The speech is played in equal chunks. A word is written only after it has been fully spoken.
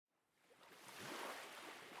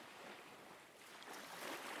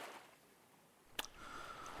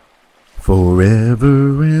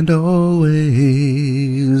Forever and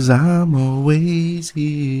always, I'm always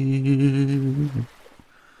here.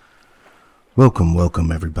 Welcome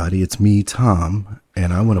everybody. It's me, Tom,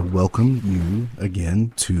 and I want to welcome you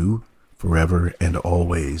again to Forever and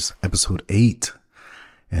Always, episode 8.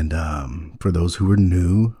 And for those who are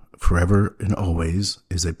new, Forever and Always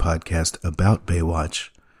is a podcast about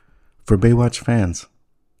Baywatch, for Baywatch fans,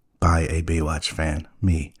 by a Baywatch fan,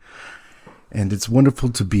 me. And it's wonderful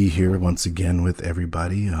to be here once again with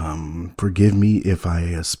everybody. Forgive me if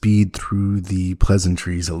I speed through the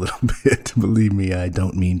pleasantries a little bit. Believe me, I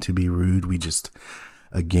don't mean to be rude. We just,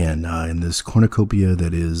 again, in this cornucopia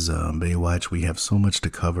that is Baywatch, we have so much to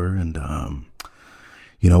cover. And,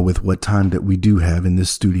 with what time that we do have in this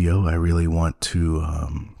studio, I really want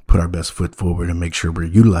to put our best foot forward and make sure we're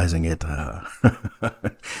utilizing it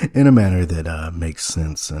in a manner that makes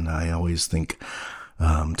sense. And I always think...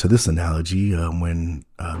 to this analogy, when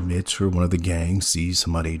Mitch or one of the gang sees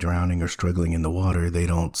somebody drowning or struggling in the water, they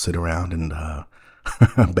don't sit around and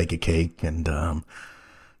bake a cake and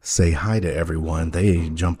say hi to everyone. They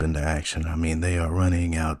jump into action. I mean, they are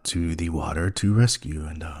running out to the water to rescue.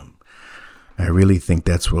 And I really think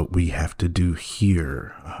that's what we have to do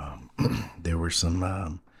here. There's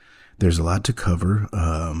a lot to cover.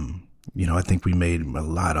 I think we made a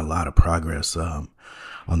lot of progress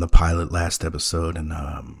on the pilot last episode, and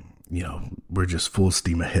we're just full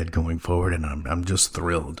steam ahead going forward, and I'm just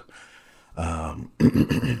thrilled.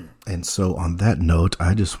 And so on that note,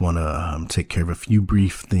 I just want to take care of a few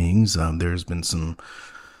brief things. There's been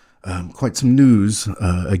quite some news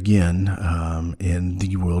again in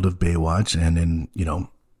the world of Baywatch, and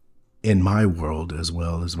in my world as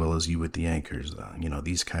well as you with the anchors.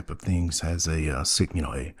 These type of things has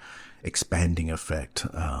a expanding effect.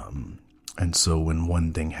 And so when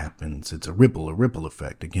one thing happens, it's a ripple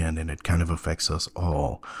effect again, and it kind of affects us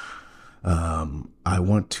all. I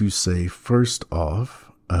want to say first off,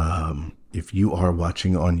 if you are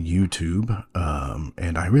watching on YouTube,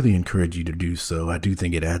 and I really encourage you to do so, I do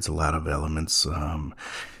think it adds a lot of elements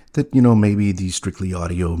that, maybe the strictly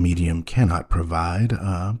audio medium cannot provide.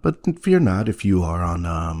 But fear not if you are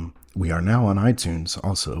on, we are now on iTunes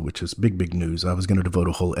also, which is big news. I was going to devote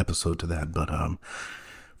a whole episode to that, but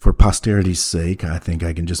for posterity's sake, I think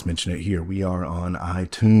I can just mention it here. We are on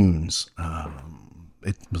iTunes.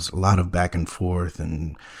 It was a lot of back and forth,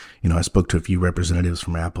 and I spoke to a few representatives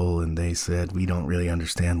from Apple, and they said, we don't really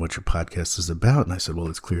understand what your podcast is about. And I said, well,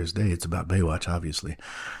 it's clear as day. It's about Baywatch, obviously.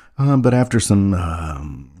 But after some,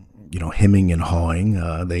 hemming and hawing,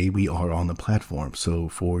 we are on the platform. So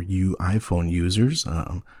for you iPhone users,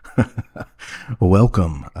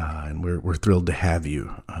 welcome, and we're thrilled to have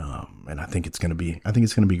you. And I think it's gonna be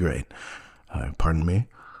great. Pardon me.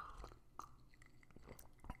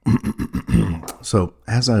 So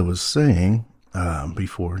as I was saying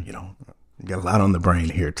before, got a lot on the brain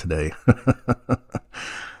here today.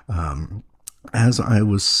 As I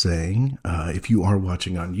was saying, if you are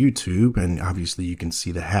watching on YouTube, and obviously you can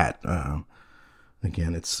see the hat.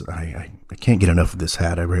 Again, I can't get enough of this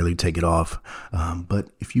hat. I rarely take it off. But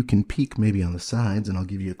if you can peek maybe on the sides, and I'll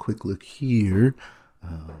give you a quick look here,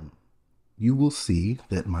 you will see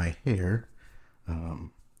that my hair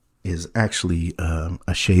is actually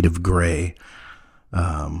a shade of gray,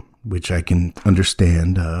 which I can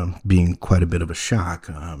understand being quite a bit of a shock.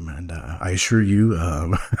 And I assure you,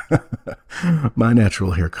 my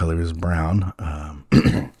natural hair color is brown.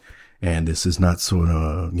 And this is not sort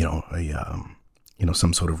of,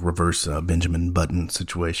 some sort of reverse Benjamin Button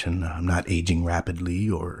situation. I'm not aging rapidly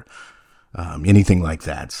or anything like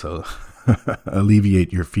that. So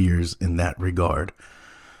alleviate your fears in that regard.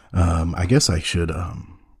 I guess I should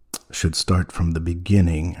start from the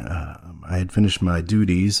beginning. I had finished my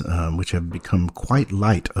duties, which have become quite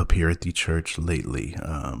light up here at the church lately,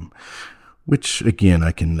 which again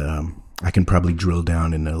I can probably drill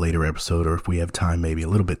down in a later episode, or if we have time, maybe a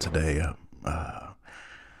little bit today.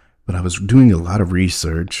 But I was doing a lot of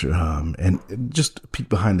research, and just peek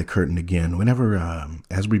behind the curtain again. Whenever,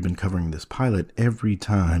 as we've been covering this pilot, every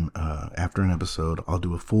time after an episode, I'll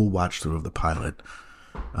do a full watch through of the pilot,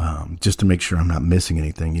 just to make sure I'm not missing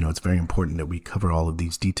anything. It's very important that we cover all of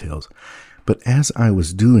these details. But as I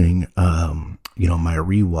was doing, my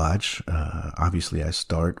rewatch, obviously I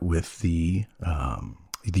start with the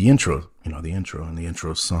intro, the intro and the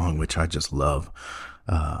intro song, which I just love.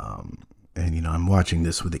 And, I'm watching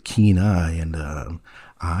this with a keen eye, and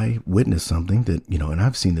I witnessed something that, and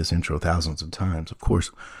I've seen this intro thousands of times. Of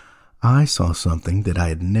course, I saw something that I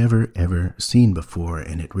had never, ever seen before,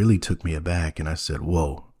 and it really took me aback. And I said,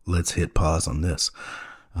 whoa, let's hit pause on this.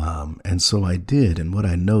 And so I did, and what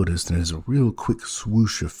I noticed, and there's a real quick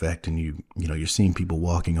swoosh effect, and you're seeing people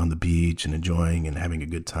walking on the beach and enjoying and having a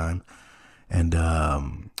good time. And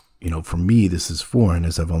for me, this is foreign,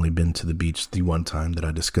 as I've only been to the beach the one time that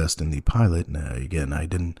I discussed in the pilot. And again, I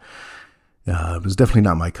didn't. It was definitely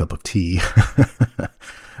not my cup of tea.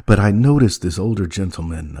 But I noticed this older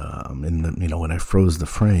gentleman when I froze the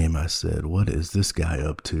frame. I said, "What is this guy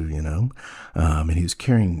up to?" And he was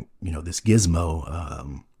carrying this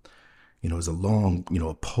gizmo. It was a long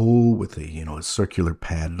a pole with a circular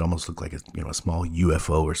pad. It almost looked like a small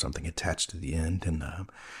UFO or something attached to the end, and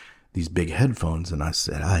these big headphones. And I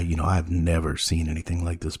said, I've never seen anything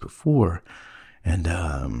like this before. And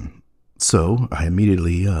so I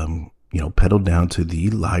immediately pedaled down to the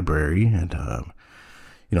library and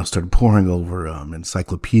started poring over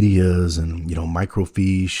encyclopedias and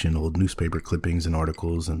microfiche and old newspaper clippings and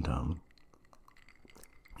articles, and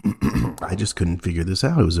I just couldn't figure this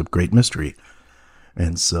out. It was a great mystery.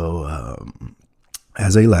 And so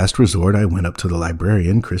as a last resort, I went up to the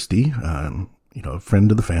librarian, Christy, a friend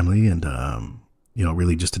of the family, and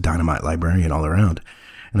really just a dynamite librarian all around.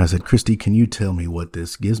 And I said, "Christy, can you tell me what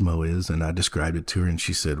this gizmo is?" And I described it to her, and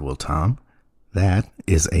she said, "Well, Tom, that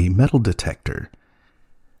is a metal detector."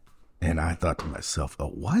 And I thought to myself, "A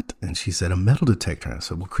what?" And she said, "A metal detector." And I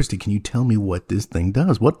said, "Well, Christy, can you tell me what this thing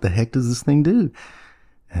does? What the heck does this thing do?"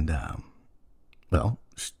 And,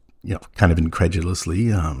 kind of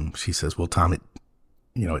incredulously, she says, "Well, Tom, it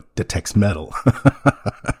detects metal."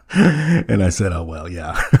 And I said, "Oh, well,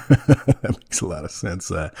 yeah, that makes a lot of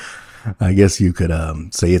sense. I guess you could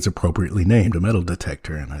say it's appropriately named, a metal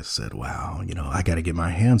detector." And I said, "Wow, I got to get my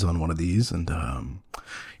hands on one of these. And,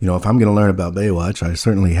 if I'm going to learn about Baywatch, I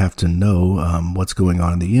certainly have to know what's going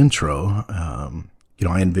on in the intro."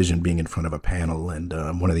 I envisioned being in front of a panel, and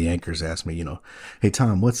one of the anchors asked me, "Hey,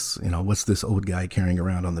 Tom, what's this old guy carrying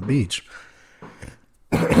around on the beach?"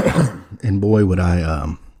 And boy, would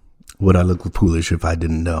I look foolish if I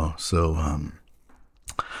didn't know. So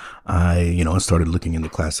I started looking in the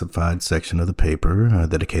classified section of the paper,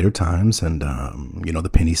 the Decatur Times, and the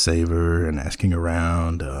Penny Saver, and asking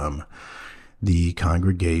around the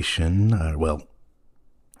congregation,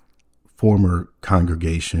 former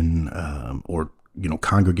congregation, or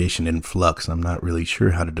congregation in flux. I'm not really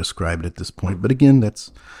sure how to describe it at this point, but again,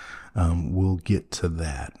 that's we'll get to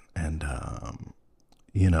that. And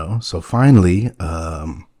so finally, a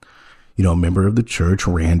member of the church,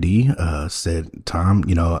 Randy, said, "Tom,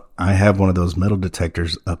 I have one of those metal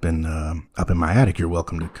detectors up in my attic. You're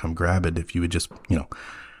welcome to come grab it if you would just,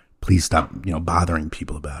 please stop, bothering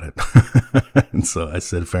people about it." And so I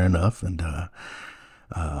said, "Fair enough." And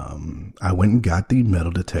I went and got the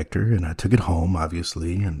metal detector, and I took it home,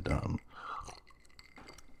 obviously, and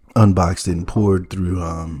unboxed it and poured through,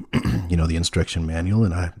 the instruction manual.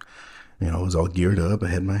 And I was all geared up. I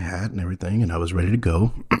had my hat and everything, and I was ready to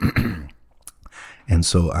go. And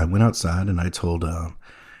so I went outside, and I told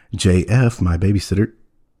JF, my babysitter,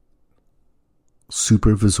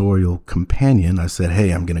 supervisorial companion, I said,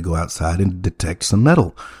 "Hey, I'm going to go outside and detect some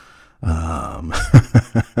metal."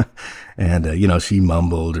 And, she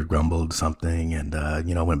mumbled or grumbled something, and,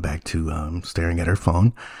 went back to staring at her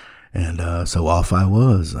phone. And so off I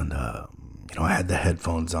was, and I had the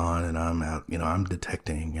headphones on, and I'm out, I'm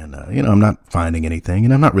detecting, and, I'm not finding anything,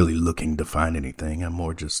 and I'm not really looking to find anything. I'm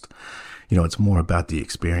more just, it's more about the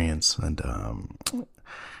experience. And,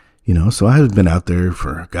 so I had been out there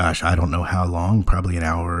for, I don't know how long, probably an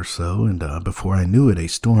hour or so. And before I knew it, a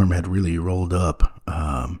storm had really rolled up.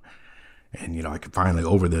 And, I could finally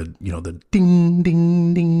over the, the ding,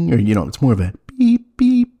 ding, ding, or, it's more of a beep,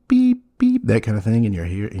 beep, beep, beep, that kind of thing. And you're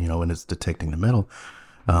here, when it's detecting the metal.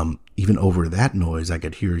 Even over that noise, I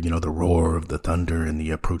could hear, the roar of the thunder and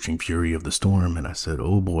the approaching fury of the storm. And I said,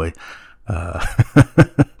 "Oh boy,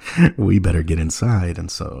 we better get inside." And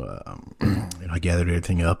so, I gathered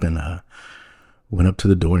everything up and, went up to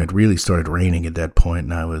the door, and it really started raining at that point.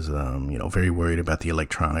 And I was, very worried about the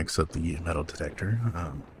electronics of the metal detector.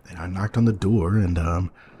 And I knocked on the door, and,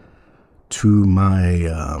 to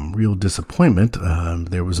my, real disappointment,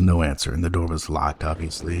 there was no answer, and the door was locked,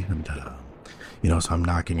 obviously. And, so I'm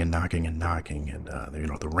knocking and knocking and knocking, and,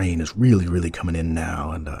 the rain is really, really coming in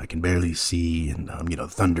now, and I can barely see, and,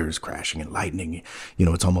 thunder is crashing and lightning.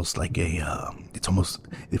 It's almost like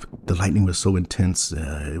if the lightning was so intense,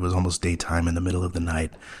 it was almost daytime in the middle of the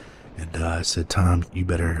night. And I said, "Tom, you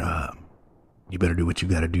better do what you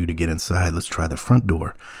got to do to get inside. Let's try the front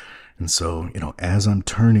door." And so, as I'm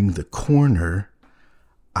turning the corner,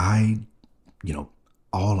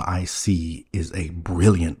 all I see is a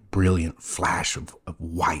brilliant, brilliant flash of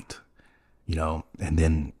white, and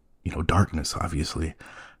then darkness, obviously.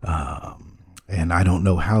 And I don't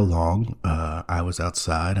know how long I was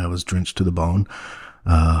outside. I was drenched to the bone.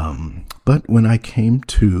 But when I came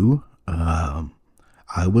to,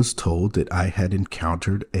 I was told that I had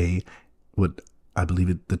encountered what I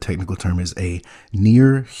believe the technical term is a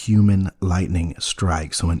near human lightning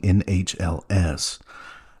strike. So an NHLS,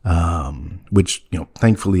 which,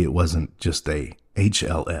 thankfully it wasn't just a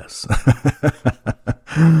HLS,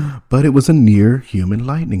 but it was a near human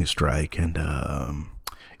lightning strike. And,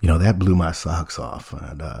 that blew my socks off.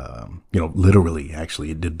 And, literally,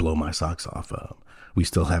 actually, it did blow my socks off. We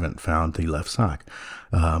still haven't found the left sock.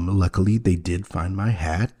 Luckily, they did find my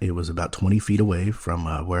hat. It was about 20 feet away from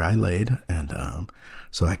where I laid. And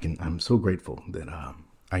so I'm so grateful that,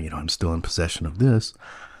 I'm still in possession of this.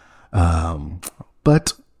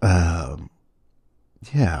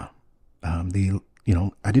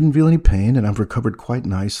 I didn't feel any pain, and I've recovered quite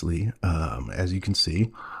nicely, as you can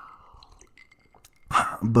see.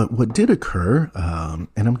 But what did occur, and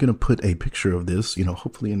I'm going to put a picture of this,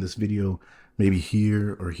 hopefully in this video, maybe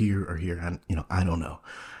here or here or here. I don't know.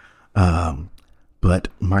 But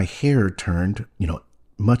my hair turned,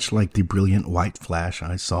 much like the brilliant white flash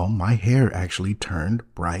I saw, my hair actually turned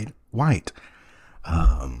bright white.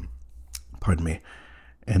 Pardon me.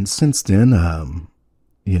 And since then,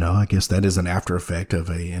 I guess that is an after effect of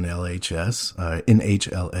a NHLS,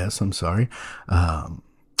 I'm sorry.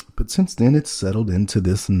 But since then, it's settled into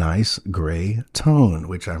this nice gray tone,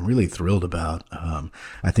 which I'm really thrilled about.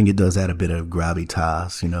 I think it does add a bit of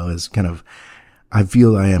gravitas, as kind of, I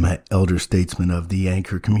feel I am an elder statesman of the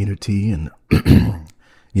anchor community. And,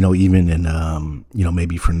 even in,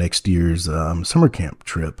 maybe for next year's summer camp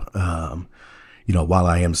trip, while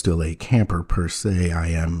I am still a camper per se, I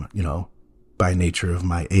am, by nature of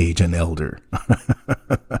my age, an elder.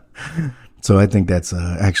 So I think that's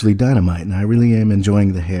actually dynamite, and I really am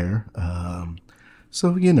enjoying the hair.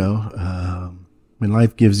 When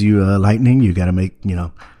life gives you lightning, you got to make,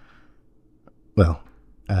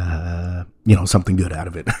 something good out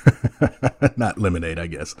of it. Not lemonade, I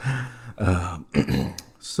guess. I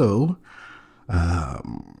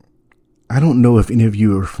don't know if any of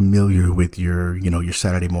you are familiar with your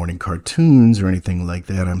Saturday morning cartoons or anything like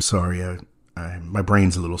that. I'm sorry, my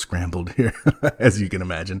brain's a little scrambled here, as you can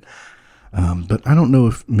imagine. But I don't know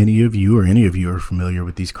if many of you or any of you are familiar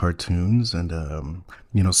with these cartoons. And,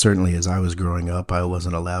 certainly as I was growing up, I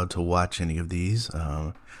wasn't allowed to watch any of these.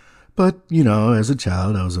 But, as a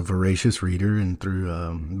child, I was a voracious reader, and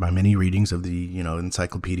through my many readings of the,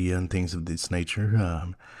 encyclopedia and things of this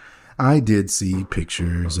nature, I did see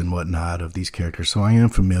pictures and whatnot of these characters. So I am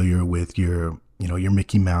familiar with your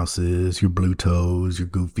Mickey Mouses, your Blutos, your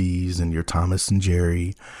Goofies, and your Thomas and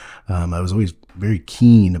Jerry. I was always very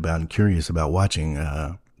keen about and curious about watching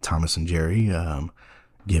Thomas and Jerry,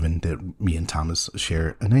 given that me and Thomas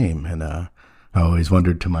share a name. And I always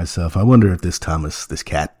wondered to myself, I wonder if this Thomas, this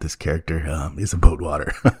cat, this character is a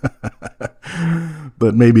Boatwater.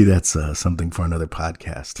 But maybe that's something for another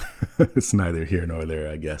podcast. It's neither here nor there,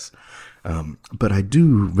 I guess. But I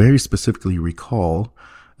do very specifically recall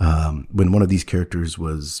when one of these characters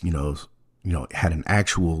was, had an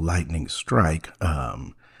actual lightning strike,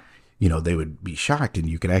 they would be shocked, and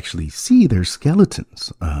you could actually see their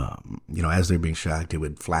skeletons. As they're being shocked, it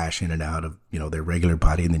would flash in and out of, their regular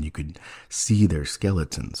body, and then you could see their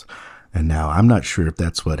skeletons. And now I'm not sure if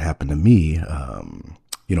that's what happened to me.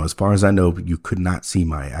 As far as I know, you could not see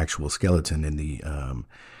my actual skeleton in the,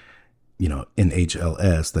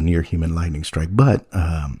 NHLS, the near human lightning strike. But,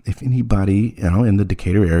 if anybody, in the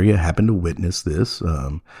Decatur area happened to witness this,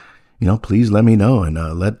 please let me know,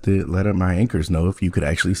 and let my anchors know if you could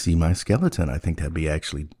actually see my skeleton. I think that'd be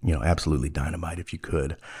actually, absolutely dynamite if you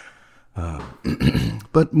could.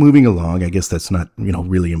 But moving along, I guess that's not,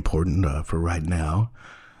 really important for right now.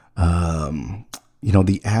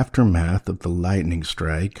 The aftermath of the lightning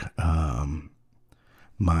strike,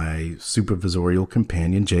 my supervisorial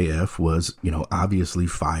companion, JF, was, obviously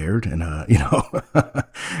fired. And,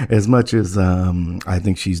 as much as I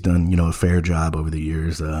think she's done, a fair job over the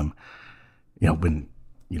years, when,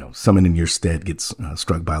 someone in your stead gets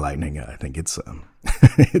struck by lightning, I think it's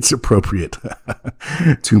it's appropriate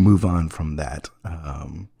to move on from that.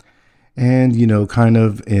 And, kind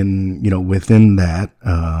of within that,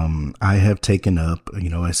 I have taken up,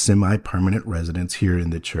 a semi-permanent residence here in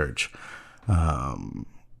the church.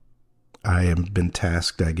 I have been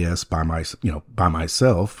tasked, I guess, by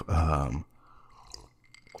myself,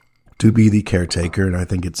 to be the caretaker. And I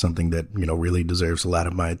think it's something that, really deserves a lot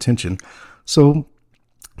of my attention. So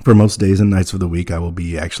for most days and nights of the week, I will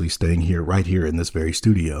be actually staying right here in this very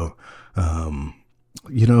studio.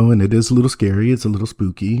 And it is a little scary. It's a little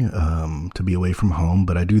spooky to be away from home,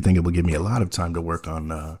 but I do think it will give me a lot of time to work on,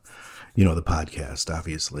 the podcast,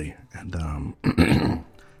 obviously. And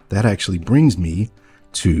that actually brings me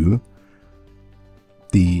to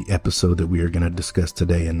the episode that we are going to discuss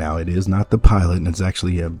today. And now it is not the pilot, and it's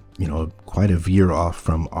actually quite a veer off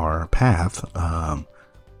from our path.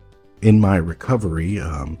 In my recovery,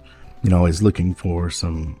 I was looking for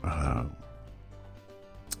some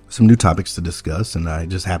new topics to discuss, and I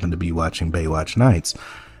just happened to be watching Baywatch Nights.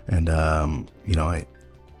 And, I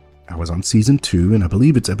was on season 2, and I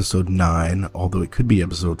believe it's episode 9, although it could be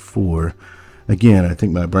episode 4. Again, I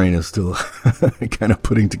think my brain is still kind of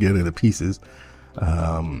putting together the pieces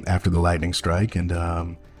after the lightning strike.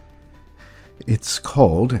 And it's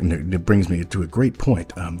called, and it brings me to a great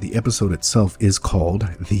point, the episode itself is called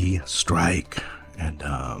The Strike. And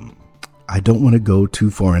I don't want to go too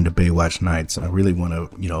far into Baywatch Nights. I really want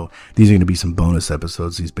to, these are going to be some bonus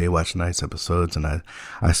episodes, these Baywatch Nights episodes, and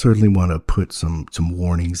I certainly want to put some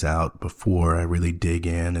warnings out before I really dig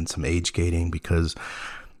in, and some age gating, because,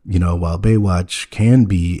 while Baywatch can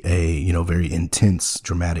be a, very intense,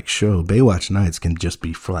 dramatic show, Baywatch Nights can just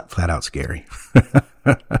be flat out scary.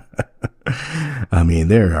 I mean,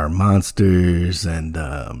 there are monsters and,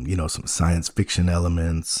 some science fiction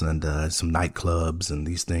elements, and some nightclubs, and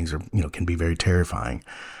these things are, can be very terrifying.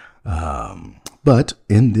 But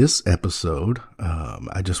in this episode,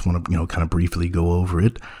 I just want to, kind of briefly go over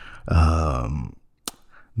it.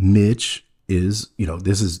 Mitch is,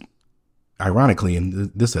 this is ironically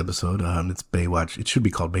in this episode, it's Baywatch. It should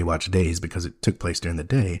be called Baywatch Days because it took place during the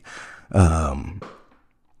day.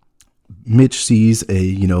 Mitch sees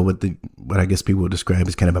what I guess people would describe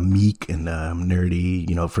as kind of a meek and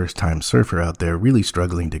nerdy, first time surfer out there, really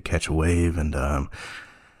struggling to catch a wave. And,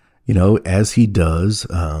 as he does,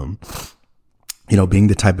 being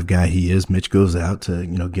the type of guy he is, Mitch goes out to,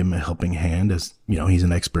 give him a helping hand, as, he's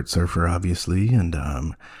an expert surfer, obviously. And,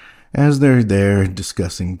 as they're there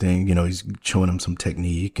discussing things, he's showing him some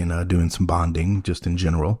technique and doing some bonding just in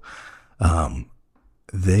general.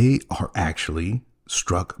 They are actually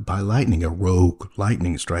struck by lightning. A rogue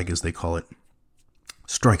lightning strike, as they call it,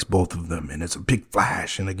 strikes both of them, and it's a big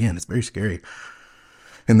flash, and again, it's very scary.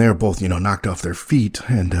 And they're both, knocked off their feet,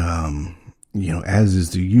 and as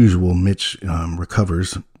is the usual, Mitch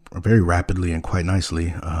recovers very rapidly and quite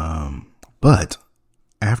nicely. But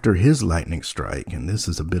after his lightning strike, and this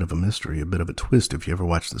is a bit of a mystery, a bit of a twist if you ever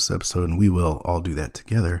watch this episode, and we will all do that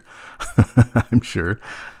together, I'm sure.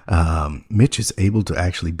 Mitch is able to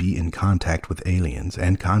actually be in contact with aliens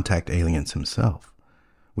and contact aliens himself,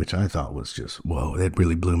 which I thought was just, whoa, that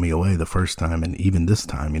really blew me away the first time. And even this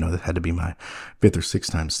time, that had to be my 5th or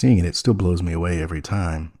 6th time seeing it. It still blows me away every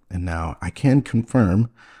time. And now I can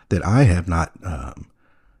confirm that I have not,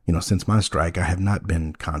 since my strike, I have not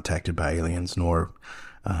been contacted by aliens, nor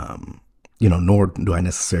do I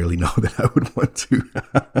necessarily know that I would want to.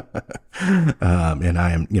 And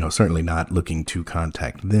I am, certainly not looking to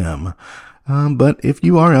contact them. But if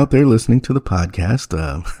you are out there listening to the podcast,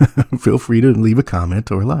 feel free to leave a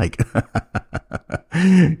comment or like.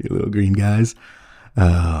 You little green guys.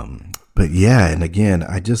 But yeah, and again,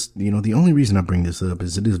 I just, the only reason I bring this up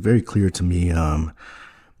is it is very clear to me,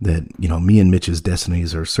 that, me and Mitch's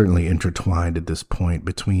destinies are certainly intertwined at this point,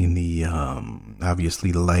 between the,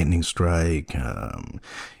 obviously the lightning strike,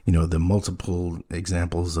 the multiple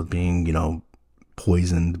examples of being,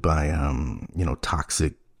 poisoned by,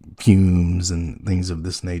 toxic fumes and things of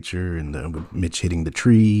this nature, and Mitch hitting the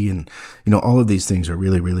tree, and, all of these things are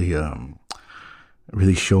really, really,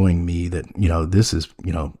 really showing me that, this is,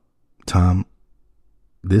 Tom,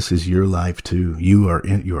 this is your life too.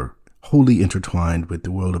 You're wholly intertwined with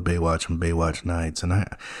the world of Baywatch and Baywatch Nights. And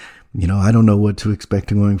I don't know what to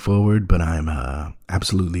expect going forward, but I'm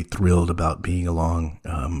absolutely thrilled about being along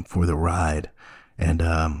for the ride. And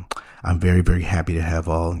I'm very, very happy to have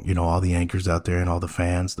all the anchors out there and all the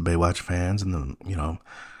fans, the Baywatch fans, and the,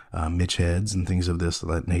 Mitch heads and things of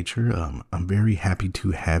that nature. I'm very happy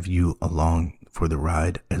to have you along for the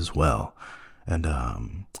ride as well.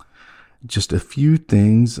 And just a few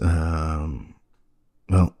things.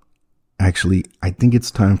 Actually, I think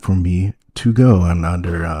it's time for me to go. I'm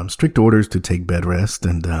under strict orders to take bed rest,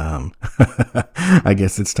 and I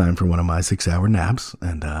guess it's time for one of my 6-hour naps,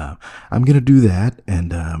 and I'm gonna do that.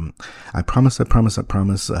 And I promise,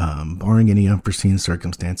 barring any unforeseen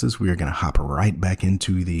circumstances, we are gonna hop right back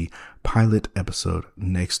into the pilot episode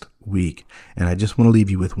next week. And I just want to leave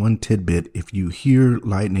you with one tidbit. If you hear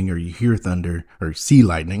lightning, or you hear thunder, or see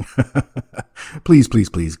lightning, please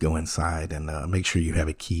go inside and make sure you have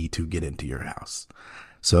a key to get into your house.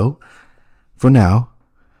 So for now,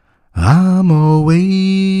 I'm always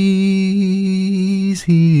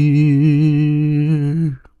here.